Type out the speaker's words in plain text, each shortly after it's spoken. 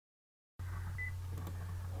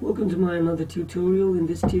Welcome to my another tutorial. In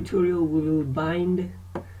this tutorial we will bind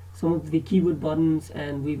some of the keyboard buttons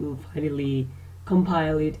and we will finally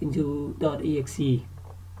compile it into .exe.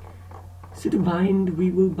 So to bind, we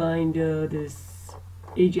will bind this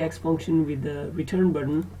ajax function with the return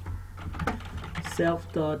button,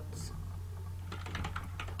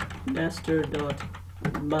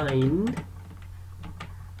 self.master.bind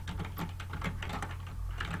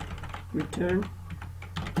return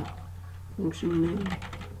function name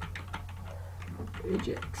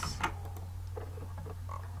ajax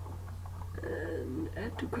and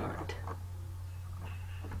add to cart.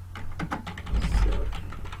 So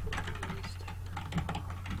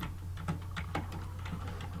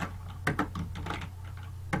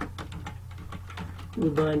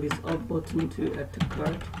we'll bind this up button to add to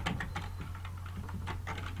cart.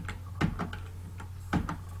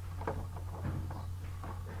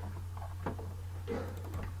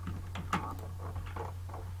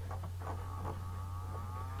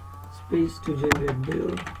 Space to generate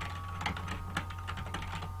bill.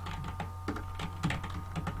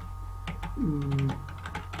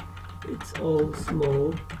 It's all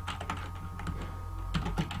small,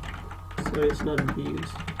 so it's not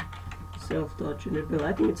abused. Self.generate bill.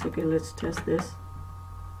 I think it's okay. Let's test this.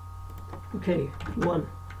 Okay, 1.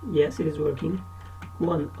 Yes, it is working.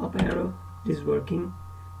 1 up arrow. It is working.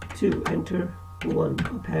 2 enter. 1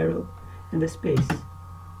 up arrow and the space.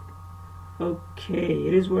 Okay,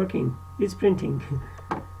 it is working. It's printing.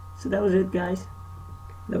 So that was it, guys.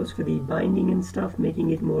 That was for the binding and stuff, making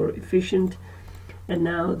it more efficient. And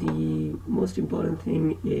now the most important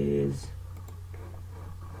thing is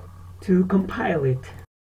to compile it.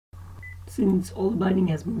 Since all the binding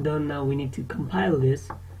has been done, now we need to compile this.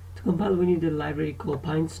 To compile, we need a library called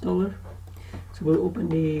PyInstaller. So we'll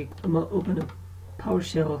open a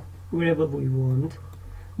PowerShell wherever we want.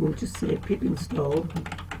 We'll just say pip install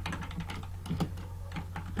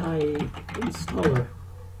PyInstaller.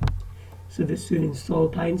 So this should install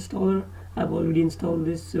PyInstaller. I've already installed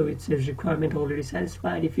this, so it says requirement already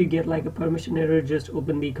satisfied. If you get like a permission error, just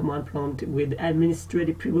open the command prompt with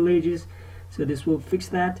administrative privileges. So this will fix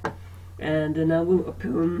that. And then I will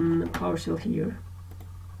open PowerShell here,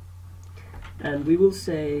 and we will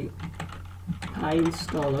say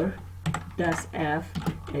PyInstaller -f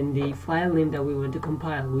and the file name that we want to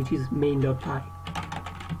compile, which is main.py.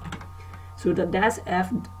 So the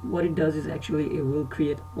 -f, what it does is actually it will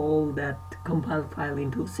create all that compiled file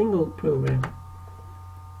into a single program,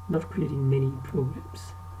 not creating many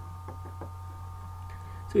programs.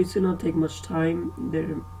 So it should not take much time. There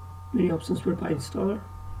are many options for PyInstaller.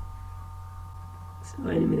 So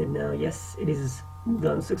any minute now, yes, it is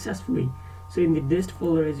done successfully. So in the dist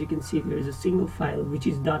folder, as you can see, there is a single file which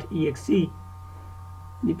is .exe.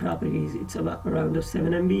 The properties, it's about around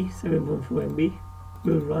 7 MB, 7.4 MB.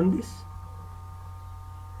 We'll run this.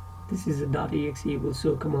 This is a .exe. It will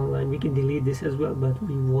still come online. We can delete this as well, but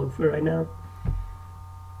we won't for right now.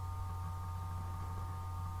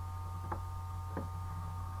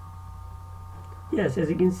 Yes, as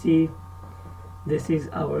you can see, this is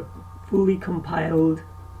our fully compiled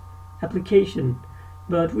application,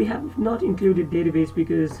 but we have not included database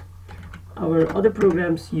because our other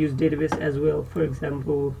programs use database as well. For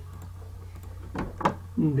example,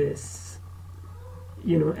 this,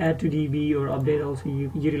 add to DB or update also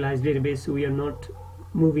utilize database, so we are not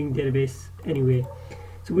moving database anyway.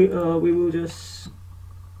 So we will just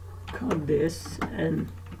cut this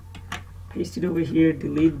and paste it over here,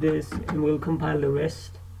 delete this, and we'll compile the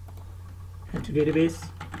rest. Add to database.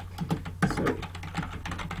 Sorry.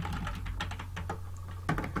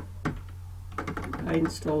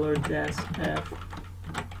 PyInstaller -f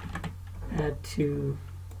add to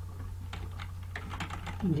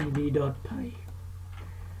db.py.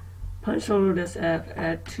 PyInstaller -f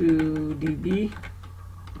add to db.py.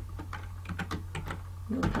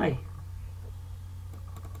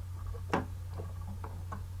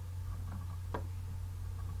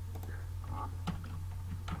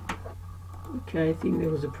 Okay, I think there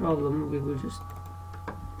was a problem. We will just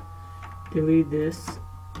delete this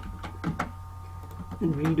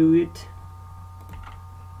and redo it.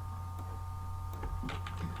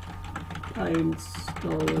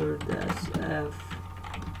 PyInstaller -f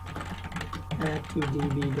add to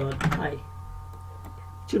db.py. It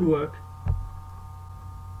should work.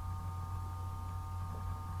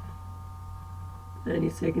 Any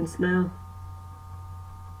seconds now.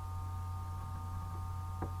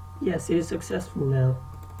 Yes, it is successful now.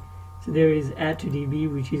 So there is add to db,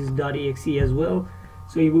 which is .exe as well.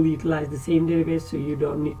 So it will utilize the same database, so you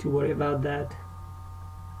don't need to worry about that.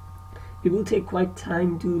 It will take quite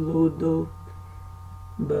time to load though,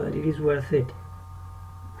 but it is worth it.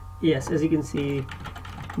 yes, as you can see,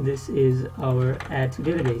 this is our add to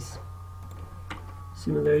database.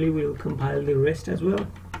 Similarly, we'll compile the rest as well,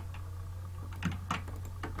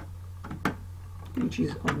 which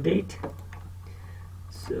is update.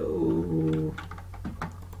 So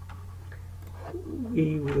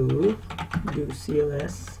we will do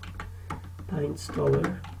cls py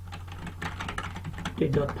installer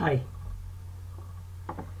update.py.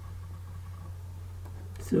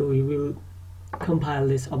 So we will compile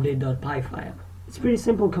this update.py file. It's a pretty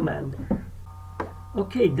simple command.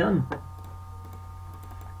 Okay, done.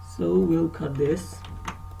 So we'll cut this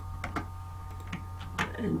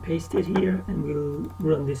and paste it here, and we'll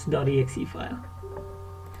run this .exe file.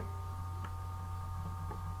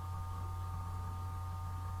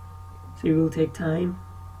 So it will take time.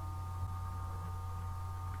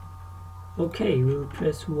 Okay, we'll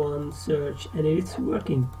press 1, search, and it's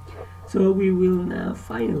working. So we will now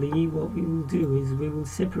finally, what we will do is we will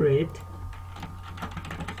separate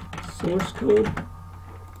source code,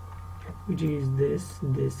 which is this,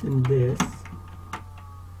 this, and this,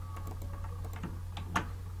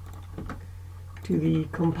 to the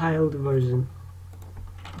compiled version.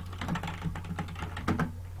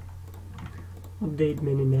 Update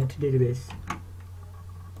mininet database.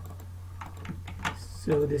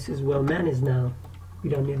 So this is well managed now. We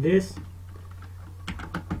don't need this,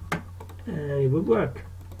 and it will work.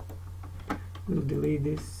 We'll delete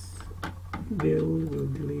this bill, we'll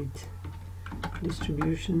delete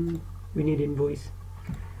distribution, we need invoice,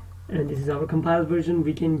 and this is our compiled version.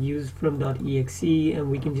 We can use from .exe, and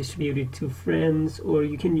we can distribute it to friends, or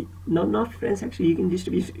you can not friends actually, you can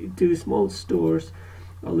distribute it to small stores,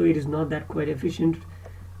 although it is not that quite efficient,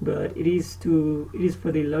 but it is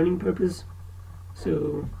for the learning purpose,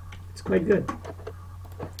 so it's quite good.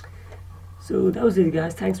 So that was it,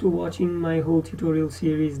 guys. Thanks for watching my whole tutorial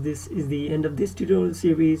series. This is the end of this tutorial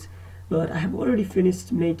series, but I have already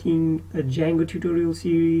finished making a Django tutorial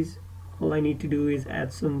series. All I need to do is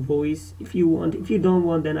add some voice. If you want, if you don't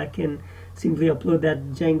want, then I can simply upload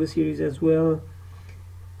that Django series as well.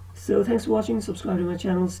 So thanks for watching. Subscribe to my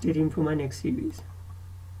channel. Stay tuned for my next series.